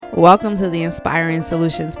Welcome to the Inspiring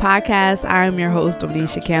Solutions Podcast. I'm your host,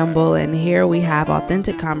 Donisha Campbell, and here we have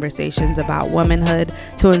authentic conversations about womanhood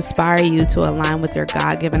to inspire you to align with your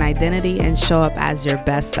God-given identity and show up as your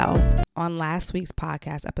best self. On last week's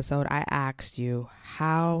podcast episode, I asked you,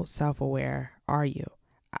 how self-aware are you?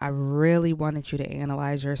 I really wanted you to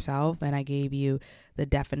analyze yourself, and I gave you the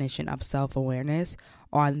definition of self-awareness.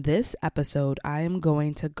 On this episode, I am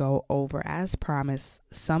going to go over, as promised,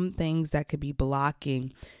 some things that could be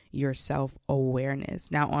blocking your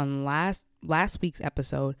self-awareness. Now, on last week's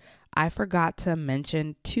episode, I forgot to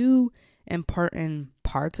mention two important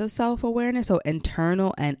parts of self-awareness. So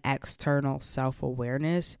internal and external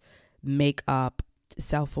self-awareness make up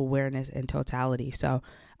self-awareness in totality. So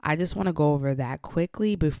I just want to go over that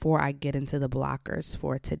quickly before I get into the blockers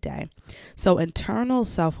for today. So internal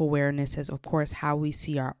self-awareness is, of course, how we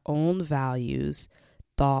see our own values,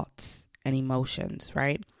 thoughts, and emotions,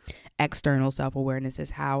 right? External self-awareness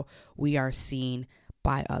is how we are seen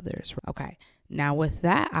by others. Okay, now with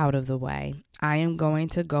that out of the way, I am going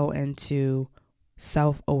to go into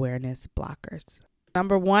self-awareness blockers.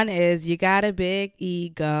 Number one is you got a big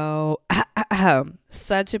ego.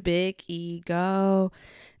 Such a big ego.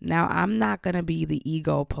 Now, I'm not going to be the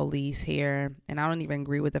ego police here, and I don't even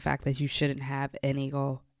agree with the fact that you shouldn't have an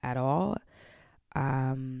ego at all.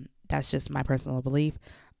 That's just my personal belief.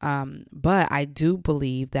 But I do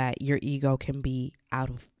believe that your ego can be out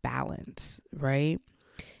of balance, right?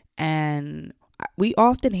 And we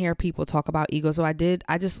often hear people talk about ego. So I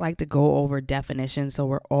just like to go over definitions so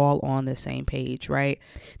we're all on the same page, right?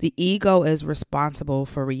 The ego is responsible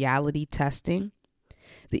for reality testing.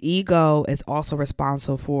 The ego is also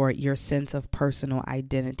responsible for your sense of personal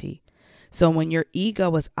identity. So when your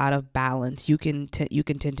ego is out of balance, you can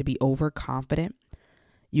tend to be overconfident.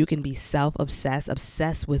 You can be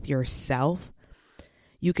obsessed with yourself.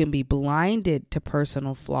 You can be blinded to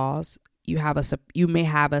personal flaws. You may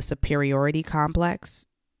have a superiority complex.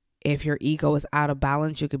 If your ego is out of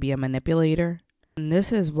balance, you could be a manipulator. And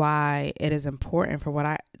this is why it is important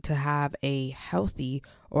to have a healthy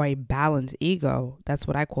or a balanced ego. That's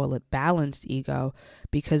what I call it, balanced ego.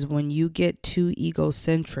 Because when you get too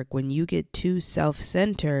egocentric, when you get too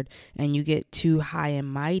self-centered and you get too high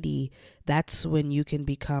and mighty, that's when you can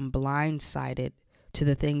become blindsided to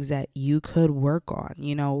the things that you could work on.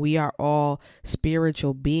 You know, we are all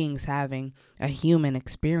spiritual beings having a human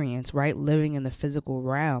experience, right? Living in the physical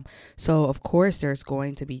realm. So of course there's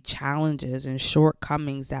going to be challenges and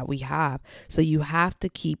shortcomings that we have. So you have to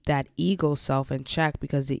keep that ego self in check,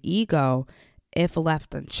 because the ego, if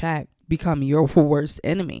left unchecked, become your worst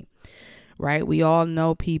enemy. Right? We all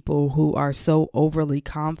know people who are so overly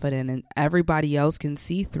confident and everybody else can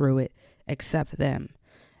see through it except them.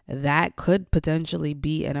 That could potentially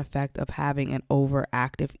be an effect of having an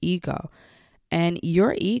overactive ego. And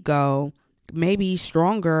your ego may be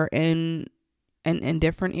stronger in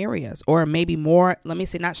different areas, or maybe more, let me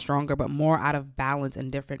say not stronger, but more out of balance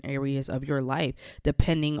in different areas of your life,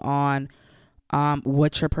 depending on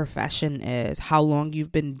what your profession is, how long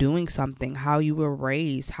you've been doing something, how you were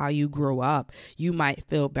raised, how you grew up. You might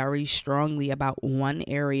feel very strongly about one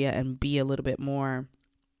area and be a little bit more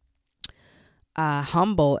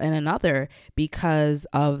humble in another because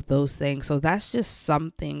of those things. So that's just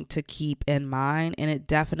something to keep in mind, and it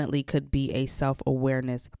definitely could be a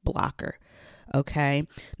self-awareness blocker. Okay.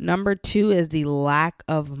 Number two is the lack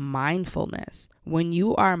of mindfulness. When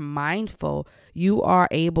you are mindful, you are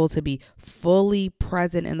able to be fully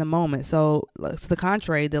present in the moment. So it's the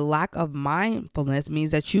contrary. The lack of mindfulness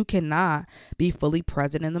means that you cannot be fully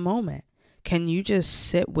present in the moment. Can you just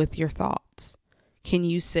sit with your thoughts? Can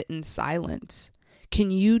you sit in silence?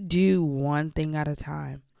 Can you do one thing at a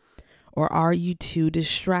time? Or are you too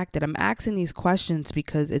distracted? I'm asking these questions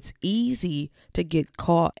because it's easy to get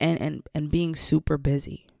caught and being super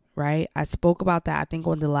busy, right? I spoke about that, I think,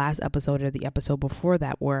 on the last episode or the episode before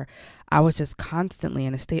that, where I was just constantly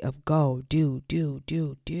in a state of go, do.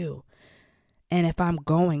 And if I'm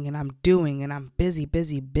going and I'm doing and I'm busy,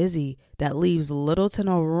 that leaves little to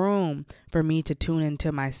no room for me to tune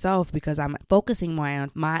into myself, because I'm focusing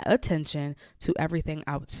my attention to everything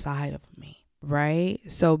outside of me, right?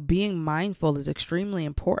 So being mindful is extremely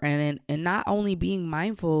important, and not only being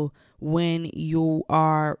mindful when you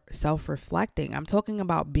are self-reflecting. I'm talking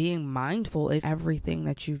about being mindful of everything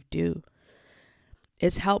that you do.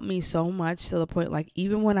 It's helped me so much to the point, like,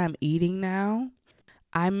 even when I'm eating now,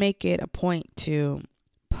 I make it a point to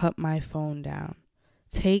put my phone down,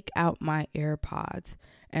 take out my AirPods,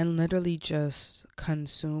 and literally just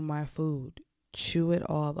consume my food, chew it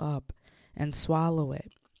all up and swallow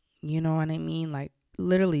it. You know what I mean? Like,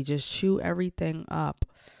 literally just chew everything up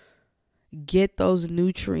get those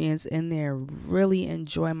nutrients in there, really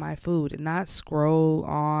enjoy my food, not scroll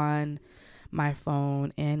on my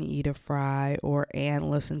phone and eat a fry and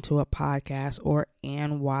listen to a podcast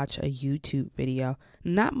and watch a YouTube video.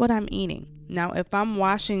 Not what I'm eating. Now, if I'm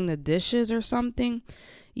washing the dishes or something,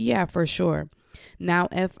 yeah, for sure. Now,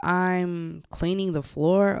 if I'm cleaning the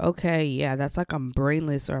floor, okay, yeah, that's like a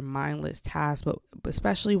brainless or mindless task. But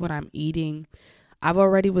especially when I'm eating, I've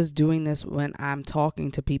already was doing this when I'm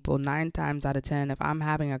talking to people. 9 times out of 10, if I'm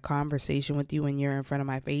having a conversation with you and you're in front of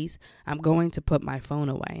my face, I'm going to put my phone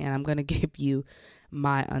away and I'm going to give you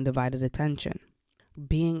my undivided attention.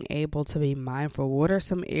 Being able to be mindful. What are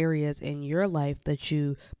some areas in your life that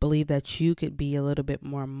you believe that you could be a little bit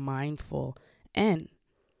more mindful in?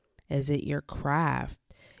 Is it your craft?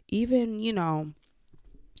 Even,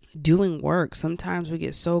 doing work. Sometimes we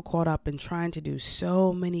get so caught up in trying to do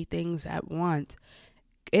so many things at once.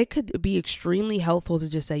 It could be extremely helpful to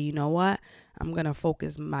just say, you know what? I'm going to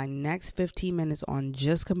focus my next 15 minutes on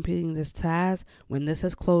just completing this task. When this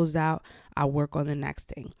is closed out, I'll work on the next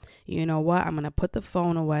thing. You know what? I'm going to put the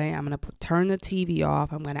phone away. I'm going to turn the TV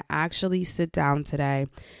off. I'm going to actually sit down today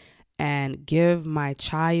and give my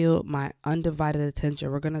child my undivided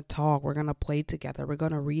attention. We're going to talk. We're going to play together. We're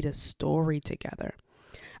going to read a story together.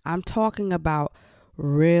 I'm talking about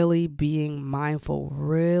really being mindful,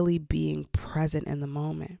 really being present in the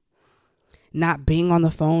moment, not being on the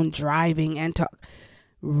phone, driving and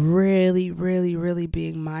really, really, really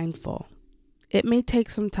being mindful. It may take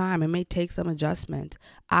some time. It may take some adjustment.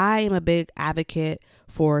 I am a big advocate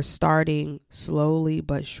for starting slowly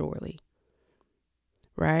but surely,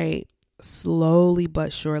 right? Slowly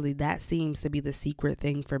but surely. That seems to be the secret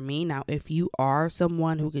thing for me. Now, if you are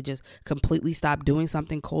someone who could just completely stop doing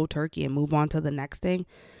something cold turkey and move on to the next thing,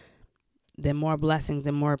 then more blessings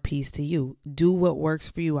and more peace to you. Do what works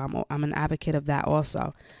for you. I'm an advocate of that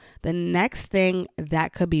also. The next thing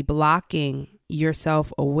that could be blocking your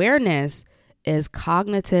self-awareness is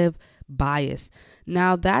cognitive bias.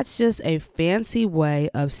 Now, that's just a fancy way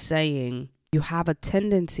of saying you have a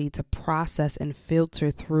tendency to process and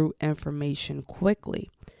filter through information quickly,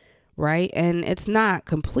 right? And it's not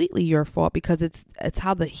completely your fault because it's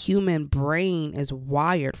how the human brain is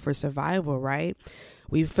wired for survival, right?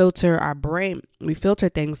 We filter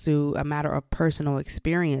things through a matter of personal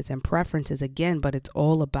experience and preferences again, but it's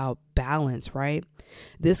all about balance, right?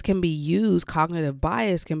 This can be used, cognitive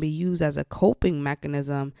bias can be used as a coping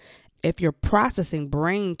mechanism. If you're processing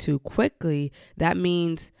brain too quickly, that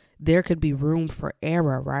means there could be room for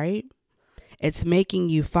error, right? It's making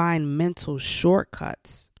you find mental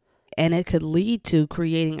shortcuts, and it could lead to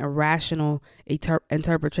creating irrational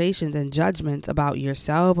interpretations and judgments about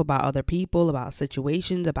yourself, about other people, about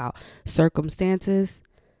situations, about circumstances.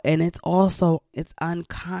 And it's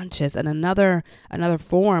unconscious. And another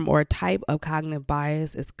form or type of cognitive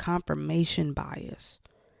bias is confirmation bias.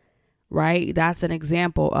 Right? That's an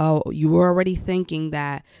example. Oh, you were already thinking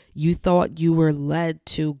that you thought you were led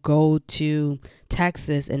to go to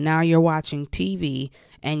Texas, and now you're watching TV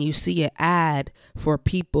and you see an ad for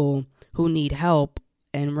people who need help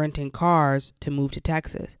and renting cars to move to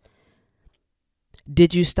Texas.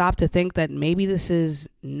 Did you stop to think that maybe this is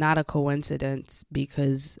not a coincidence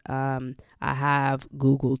because I have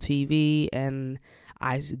Google TV and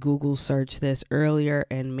I Google searched this earlier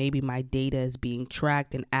and maybe my data is being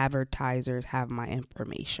tracked and advertisers have my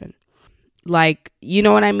information? Like, you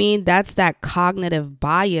know what I mean? That's that cognitive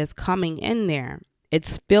bias coming in there.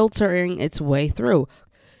 It's filtering its way through.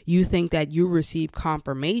 You think that you receive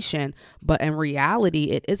confirmation, but in reality,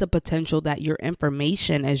 it is a potential that your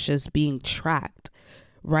information is just being tracked,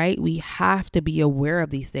 right? We have to be aware of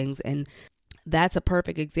these things. And that's a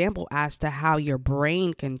perfect example as to how your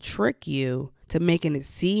brain can trick you to making it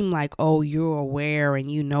seem like, oh, you're aware and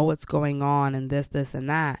you know what's going on and this, and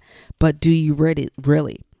that. But do you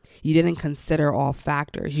really? You didn't consider all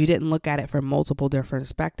factors. You didn't look at it from multiple different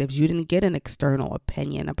perspectives. You didn't get an external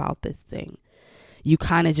opinion about this thing. You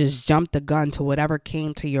kind of just jumped the gun to whatever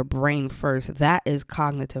came to your brain first. That is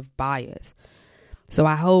cognitive bias. So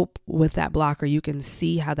I hope with that blocker, you can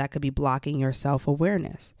see how that could be blocking your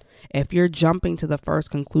self-awareness. If you're jumping to the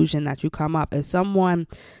first conclusion that you come up, if someone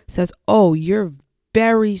says, oh, you're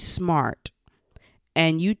very smart,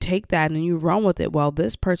 and you take that and you run with it, well,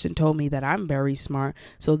 this person told me that I'm very smart,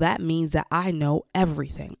 so that means that I know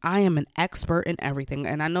everything. I am an expert in everything.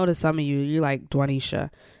 And I know that some of you're like, Dwanisha,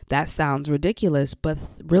 that sounds ridiculous, but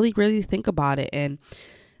really, really think about it. And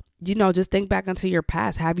just think back into your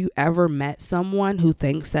past. Have you ever met someone who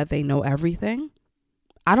thinks that they know everything?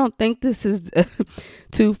 I don't think this is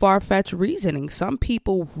too far-fetched reasoning. Some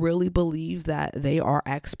people really believe that they are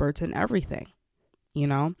experts in everything. you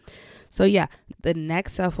know? So yeah, the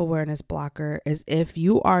next self-awareness blocker is if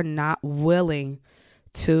you are not willing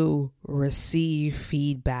to receive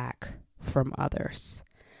feedback from others.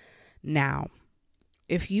 Now,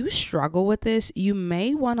 if you struggle with this, you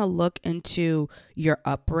may want to look into your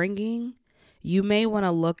upbringing. You may want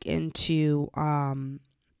to look into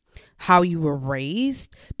how you were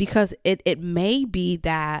raised, because it may be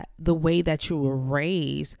that the way that you were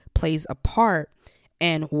raised plays a part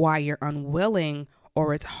in why you're unwilling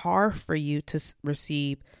or it's hard for you to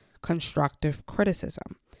receive constructive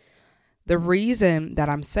criticism. The reason that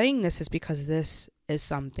I'm saying this is because this is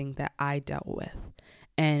something that I dealt with,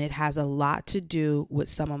 and it has a lot to do with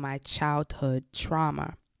some of my childhood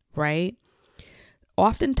trauma, right?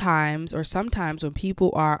 Oftentimes, or sometimes, when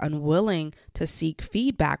people are unwilling to seek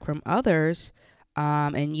feedback from others,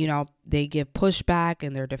 and they give pushback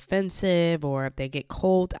and they're defensive, or if they get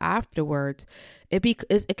cold afterwards,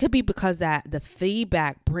 it could be because that the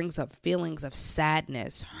feedback brings up feelings of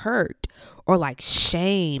sadness, hurt, or like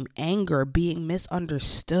shame, anger, being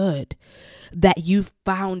misunderstood, that you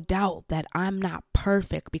found out that I'm not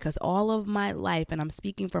perfect, because all of my life, and I'm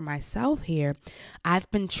speaking for myself here,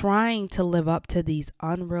 I've been trying to live up to these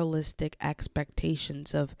unrealistic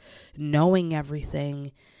expectations of knowing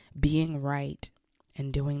everything, being right,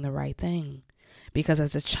 and doing the right thing. Because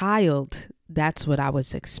as a child, that's what I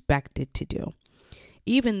was expected to do.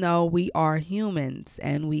 Even though we are humans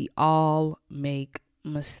and we all make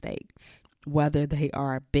mistakes, whether they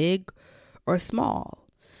are big or small.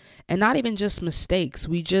 And not even just mistakes,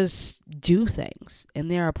 we just do things and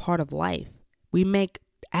they're a part of life. We make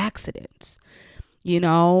accidents,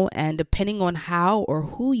 and depending on how or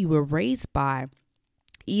who you were raised by,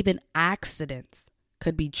 even accidents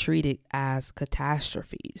could be treated as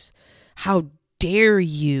catastrophes. How dare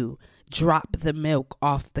you drop the milk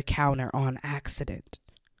off the counter on accident?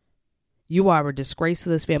 You are a disgrace to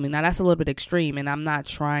this family. Now that's a little bit extreme, and I'm not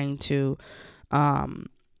trying to,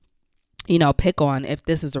 pick on if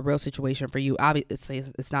this is a real situation for you. Obviously,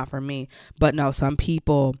 it's not for me. But no, some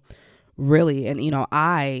people really, and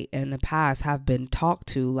I in the past have been talked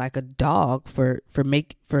to like a dog for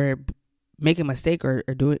making a mistake or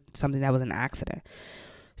doing something that was an accident.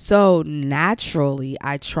 So naturally,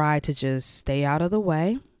 I tried to just stay out of the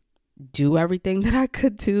way, do everything that I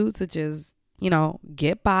could do to just,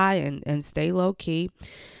 get by and stay low key.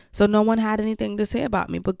 So no one had anything to say about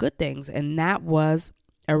me but good things. And that was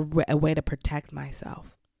a way to protect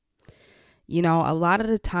myself. A lot of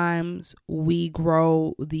the times we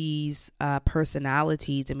grow these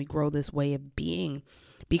personalities and we grow this way of being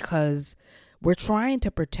because we're trying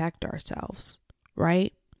to protect ourselves,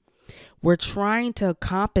 right? We're trying to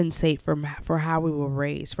compensate for how we were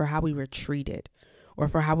raised, for how we were treated, or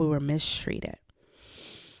for how we were mistreated,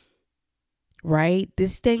 right?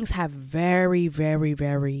 These things have very, very,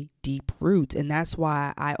 very deep roots. And that's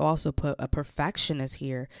why I also put a perfectionist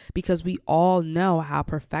here, because we all know how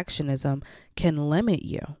perfectionism can limit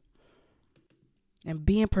you. And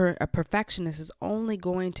being a perfectionist is only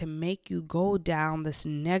going to make you go down this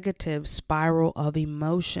negative spiral of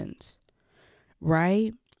emotions,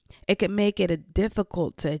 right? It can make it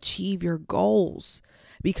difficult to achieve your goals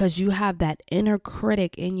because you have that inner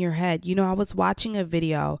critic in your head. I was watching a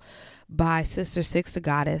video by Sister Six the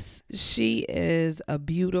Goddess. She is a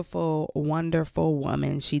beautiful, wonderful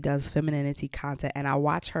woman. She does femininity content, and I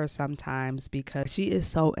watch her sometimes because she is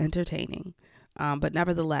so entertaining. But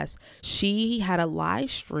nevertheless, she had a live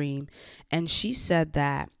stream and she said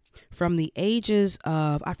that from the ages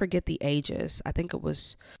of, I forget the ages, I think it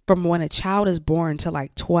was from when a child is born to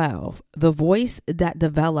like 12, the voice that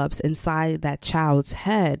develops inside that child's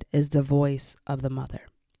head is the voice of the mother,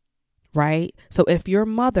 right? So if your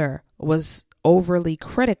mother was overly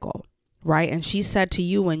critical, right, and she said to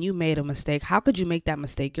you when you made a mistake, how could you make that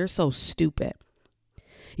mistake? You're so stupid.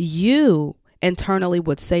 You internally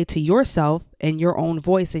would say to yourself in your own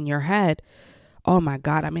voice in your head, oh my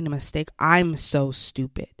God, I made a mistake. I'm so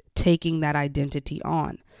stupid. Taking that identity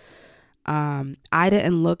on. I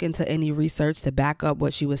didn't look into any research to back up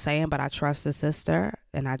what she was saying, but I trust the sister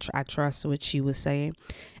and I trust what she was saying.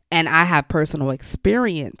 And I have personal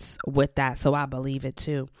experience with that, so I believe it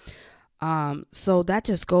too. So that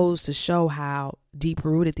just goes to show how deep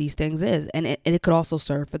rooted these things is. And it could also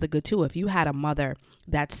serve for the good too. If you had a mother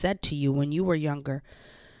that said to you when you were younger,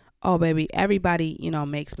 oh baby, everybody,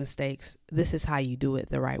 makes mistakes. This is how you do it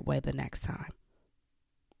the right way the next time.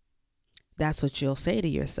 That's what you'll say to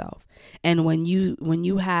yourself. And when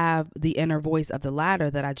you have the inner voice of the latter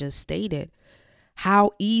that I just stated,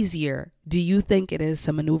 how easier do you think it is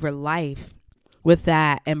to maneuver life with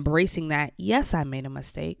that, embracing that, yes, I made a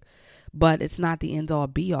mistake, but it's not the end all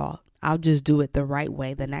be all. I'll just do it the right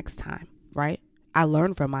way the next time, right? I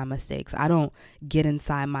learn from my mistakes. I don't get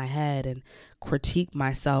inside my head and critique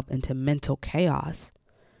myself into mental chaos,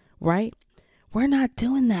 right? We're not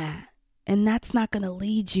doing that. And that's not going to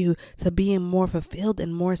lead you to being more fulfilled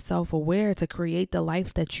and more self-aware to create the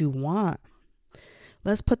life that you want.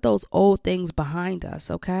 Let's put those old things behind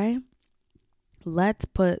us, okay? Let's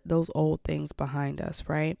put those old things behind us,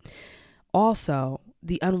 right? Also,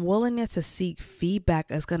 the unwillingness to seek feedback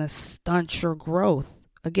is going to stunt your growth.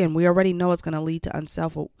 Again, we already know it's going to lead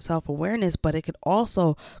to self-awareness, but it could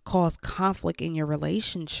also cause conflict in your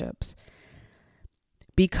relationships.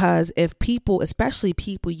 Because if people, especially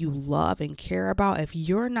people you love and care about, if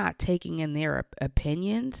you're not taking in their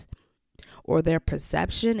opinions or their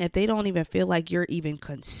perception, if they don't even feel like you're even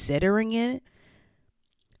considering it,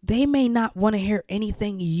 they may not want to hear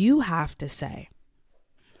anything you have to say.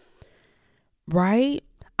 Right?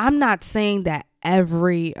 I'm not saying that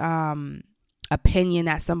every opinion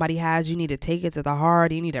that somebody has, you need to take it to the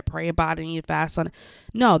heart. You need to pray about it. You need to fast on it.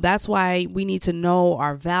 No, that's why we need to know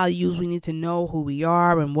our values. We need to know who we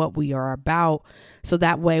are and what we are about. So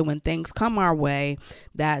that way, when things come our way,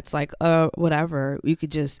 that's like, whatever, you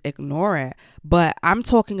could just ignore it. But I'm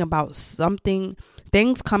talking about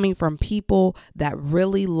things coming from people that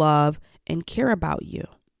really love and care about you.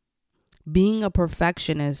 Being a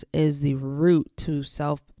perfectionist is the root to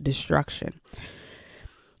self-destruction.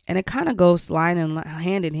 And it kind of goes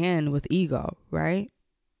hand in hand with ego, right?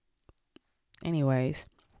 Anyways,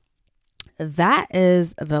 that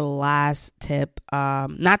is the last tip.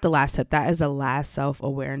 Not the last tip. That is the last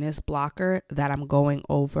self-awareness blocker that I'm going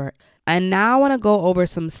over. And now I want to go over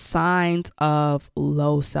some signs of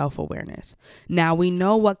low self-awareness. Now we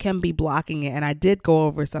know what can be blocking it. And I did go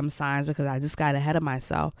over some signs because I just got ahead of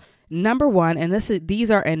myself. Number one, and these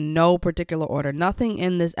are in no particular order. Nothing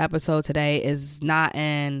in this episode today is not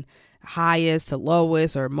in highest to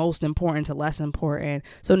lowest or most important to less important.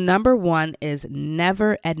 So number one is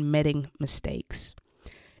never admitting mistakes.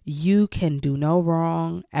 You can do no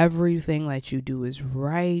wrong. Everything that you do is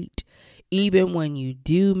right. Even when you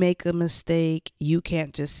do make a mistake, you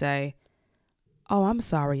can't just say, oh, I'm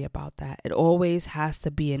sorry about that. It always has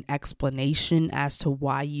to be an explanation as to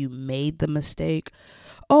why you made the mistake.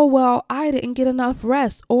 Oh, well, I didn't get enough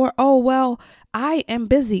rest. Or, oh, well, I am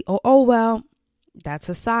busy. Or, oh, well, that's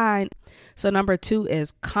a sign. So number two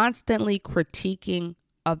is constantly critiquing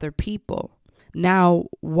other people. Now,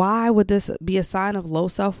 why would this be a sign of low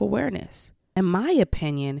self-awareness? In my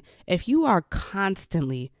opinion, if you are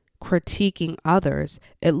constantly critiquing others,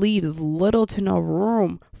 it leaves little to no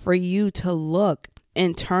room for you to look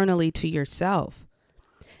internally to yourself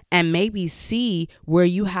and maybe see where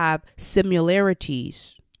you have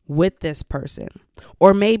similarities with this person,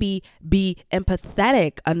 or maybe be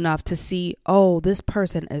empathetic enough to see, oh, this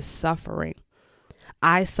person is suffering.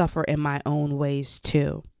 I suffer in my own ways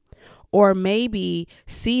too. Or maybe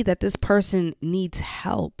see that this person needs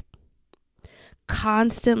help.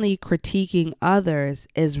 Constantly critiquing others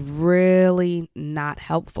is really not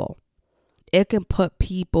helpful. It can put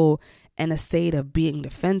people in a state of being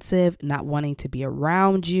defensive, not wanting to be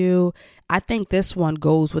around you. I think this one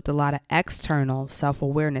goes with a lot of external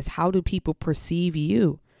self-awareness. How do people perceive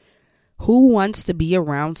you? Who wants to be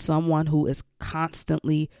around someone who is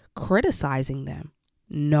constantly criticizing them?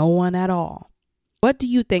 No one at all. What do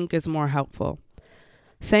you think is more helpful?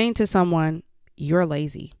 Saying to someone, you're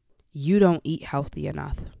lazy. You don't eat healthy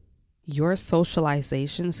enough. Your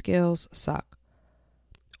socialization skills suck.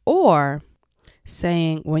 Or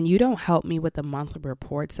saying, when you don't help me with the monthly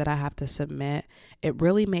reports that I have to submit, it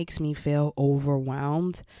really makes me feel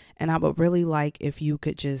overwhelmed. And I would really like if you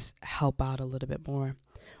could just help out a little bit more.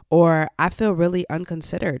 Or I feel really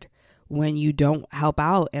unconsidered when you don't help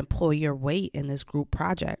out and pull your weight in this group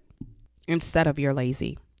project instead of you're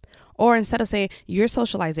lazy. Or instead of saying your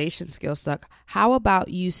socialization skills suck, how about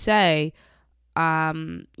you say,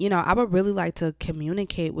 I would really like to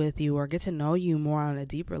communicate with you or get to know you more on a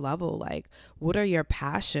deeper level. Like, what are your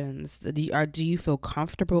passions? Do you feel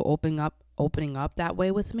comfortable opening up that way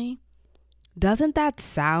with me? Doesn't that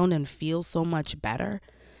sound and feel so much better?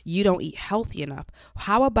 You don't eat healthy enough.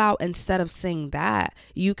 How about instead of saying that,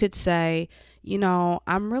 you could say,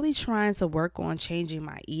 I'm really trying to work on changing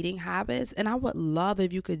my eating habits, and I would love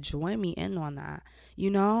if you could join me in on that.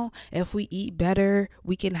 If we eat better,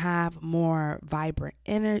 we can have more vibrant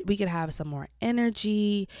energy. We could have some more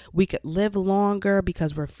energy. We could live longer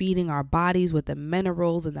because we're feeding our bodies with the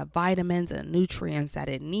minerals and the vitamins and nutrients that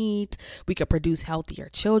it needs. We could produce healthier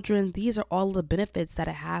children. These are all the benefits that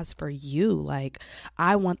it has for you. Like,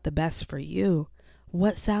 I want the best for you.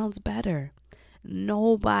 What sounds better?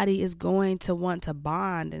 Nobody is going to want to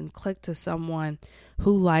bond and click to someone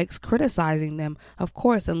who likes criticizing them, of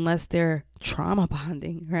course, unless they're trauma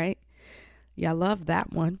bonding, right? Yeah, I love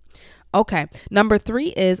that one. Okay, number 3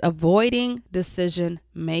 is avoiding decision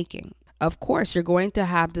making. Of course, you're going to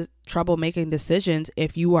have trouble making decisions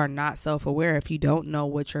if you are not self-aware, if you don't know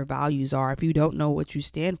what your values are, if you don't know what you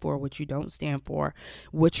stand for, what you don't stand for,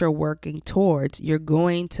 what you're working towards. You're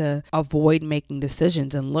going to avoid making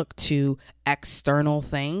decisions and look to external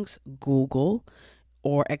things, Google,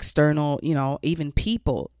 or external, even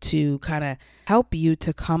people to kind of help you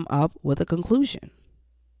to come up with a conclusion,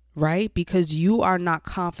 right? Because you are not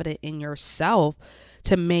confident in yourself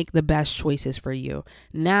to make the best choices for you.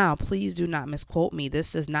 Now, please do not misquote me.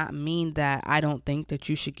 This does not mean that I don't think that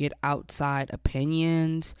you should get outside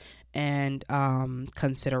opinions and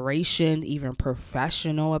consideration, even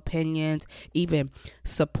professional opinions, even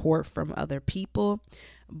support from other people.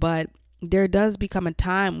 But there does become a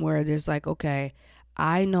time where there's like, okay,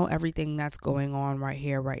 I know everything that's going on right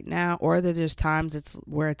here, right now. Or there's times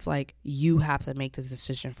where it's like you have to make the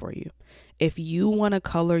decision for you. If you want to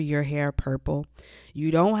color your hair purple, you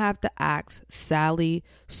don't have to ask Sally,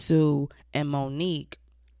 Sue, and Monique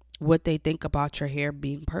what they think about your hair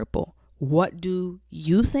being purple. What do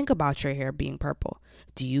you think about your hair being purple?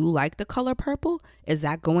 Do you like the color purple? Is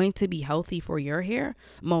that going to be healthy for your hair?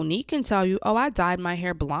 Monique can tell you, oh, I dyed my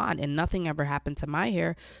hair blonde and nothing ever happened to my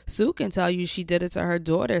hair. Sue can tell you she did it to her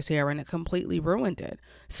daughter's hair and it completely ruined it.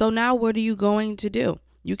 So now what are you going to do?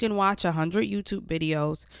 You can watch 100 YouTube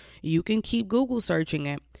videos. You can keep Google searching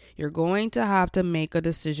it. You're going to have to make a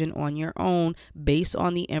decision on your own based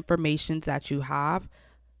on the information that you have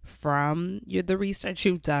from the research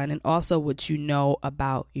you've done and also what you know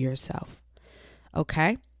about yourself.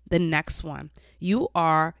 Okay? The next one. You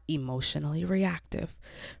are emotionally reactive.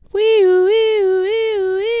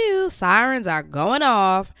 Sirens are going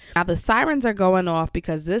off. Now, the sirens are going off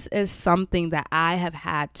because this is something that I have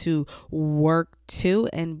had to work to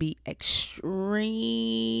and be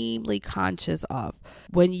extremely conscious of.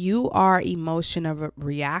 When you are emotionally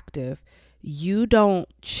reactive, you don't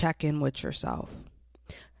check in with yourself.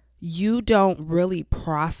 You don't really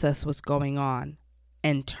process what's going on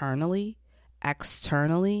internally,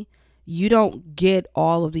 externally. You don't get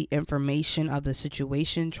all of the information of the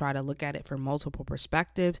situation, try to look at it from multiple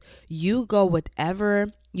perspectives. You go with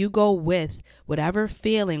whatever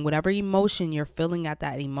feeling, whatever emotion you're feeling at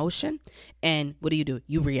that emotion. And what do?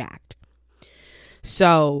 You react.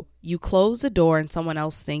 So you close the door and someone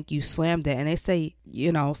else think you slammed it and they say,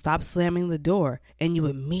 stop slamming the door, and you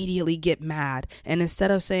immediately get mad. And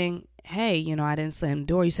instead of saying, hey, I didn't slam the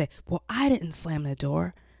door, you say, well, I didn't slam the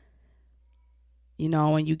door.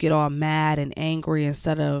 And you get all mad and angry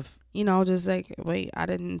instead of, just like, wait, I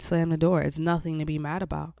didn't slam the door. It's nothing to be mad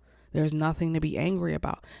about. There's nothing to be angry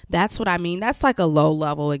about. That's what I mean. That's like a low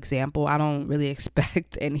level example. I don't really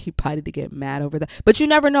expect anybody to get mad over that. But you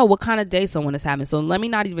never know what kind of day someone is having. So let me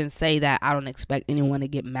not even say that I don't expect anyone to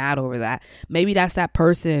get mad over that. Maybe that's that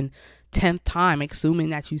person 10th time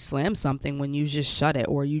assuming that you slammed something when you just shut it,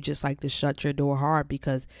 or you just like to shut your door hard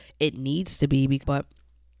because it needs to be. But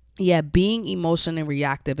yeah, being emotionally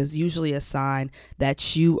reactive is usually a sign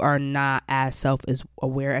that you are not as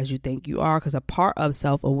self-aware as you think you are, because a part of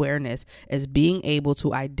self-awareness is being able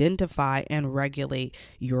to identify and regulate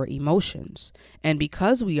your emotions. And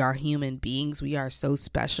because we are human beings, we are so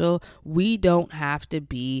special, we don't have to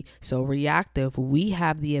be so reactive. We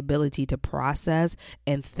have the ability to process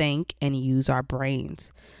and think and use our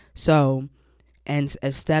brains. And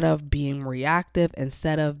instead of being reactive,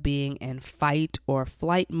 instead of being in fight or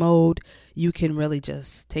flight mode, you can really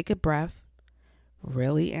just take a breath,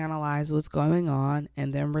 really analyze what's going on,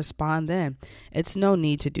 and then respond then. It's no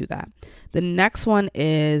need to do that. The next one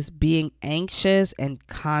is being anxious and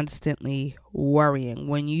constantly worrying.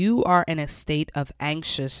 When you are in a state of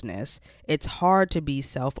anxiousness, it's hard to be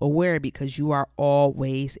self-aware because you are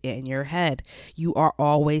always in your head. You are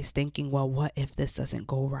always thinking, well, what if this doesn't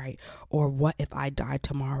go right? Or what if I die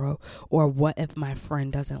tomorrow? Or what if my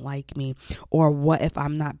friend doesn't like me? Or what if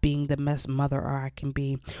I'm not being the best mother I can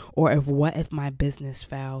be? Or what if my business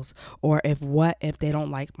fails? Or what if they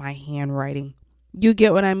don't like my handwriting? You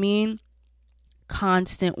get what I mean?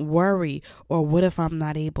 Constant worry. Or what if I'm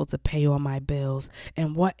not able to pay all my bills?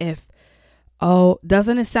 And what if,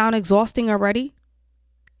 doesn't it sound exhausting already?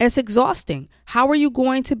 It's exhausting. How are you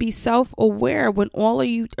going to be self-aware when all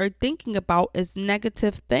you are thinking about is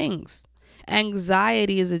negative things?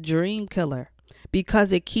 Anxiety is a dream killer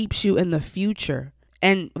because it keeps you in the future.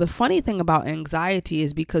 And the funny thing about anxiety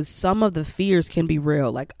is because some of the fears can be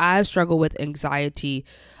real. Like I struggle with anxiety,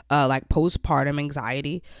 like postpartum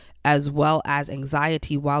anxiety. as well as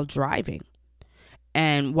anxiety while driving.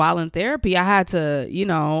 And while in therapy, I had to,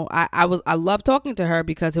 I love talking to her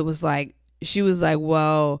because it was like, she was like,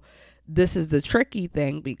 well, this is the tricky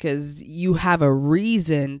thing because you have a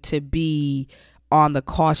reason to be on the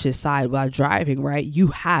cautious side while driving, right? You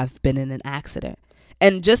have been in an accident.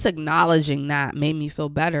 And just acknowledging that made me feel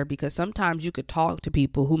better because sometimes you could talk to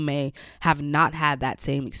people who may have not had that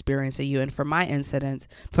same experience as you. And for my instance,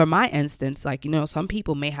 like, some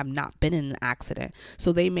people may have not been in an accident.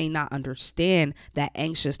 So they may not understand that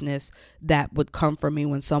anxiousness that would come from me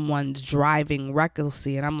when someone's driving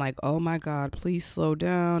recklessly. And I'm like, oh my God, please slow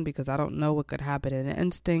down because I don't know what could happen in an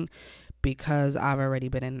instant because I've already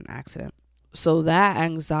been in an accident. So that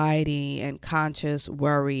anxiety and conscious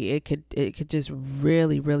worry, it could just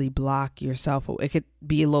really, really block yourself. It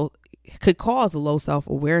could cause a low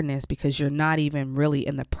self-awareness because you're not even really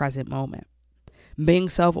in the present moment. Being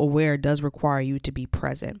self-aware does require you to be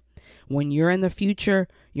present. When you're in the future,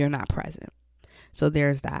 you're not present. So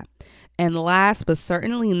there's that. And last but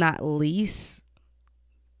certainly not least,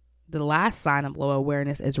 the last sign of low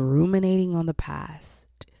awareness is ruminating on the past.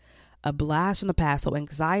 A blast from the past. So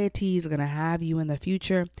anxiety is going to have you in the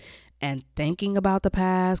future, and thinking about the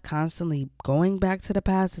past, constantly going back to the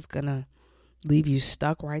past, is going to leave you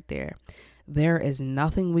stuck right there. There is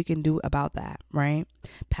nothing we can do about that, right?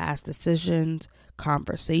 Past decisions,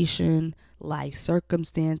 conversation, life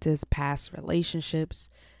circumstances, past relationships.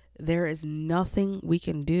 There is nothing we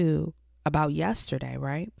can do about yesterday,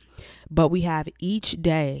 right? But we have each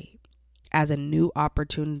day as a new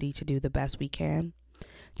opportunity to do the best we can,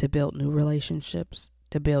 to build new relationships,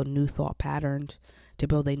 to build new thought patterns, to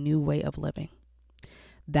build a new way of living.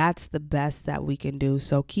 That's the best that we can do.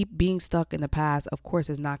 So keep being stuck in the past, of course,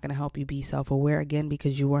 is not going to help you be self-aware again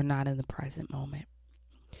because you are not in the present moment.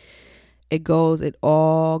 It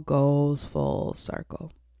all goes full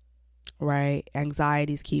circle, right?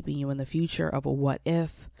 Anxiety is keeping you in the future of a what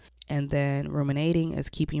if, and then ruminating is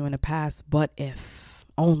keeping you in the past, but if,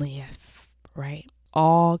 only if, right?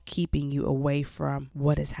 All keeping you away from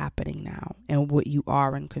what is happening now and what you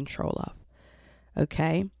are in control of.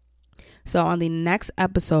 Okay. So on the next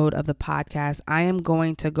episode of the podcast, I am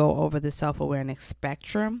going to go over the self-awareness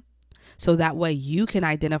spectrum. So that way you can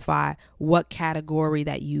identify what category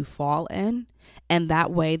that you fall in. And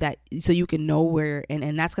that way so you can know where,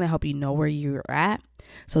 and that's going to help you know where you're at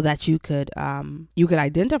so that you could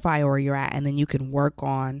identify where you're at, and then you can work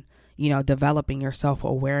on developing your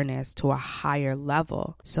self-awareness to a higher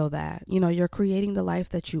level so that, you're creating the life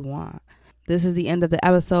that you want. This is the end of the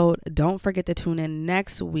episode. Don't forget to tune in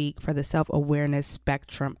next week for the self-awareness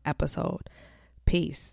spectrum episode. Peace.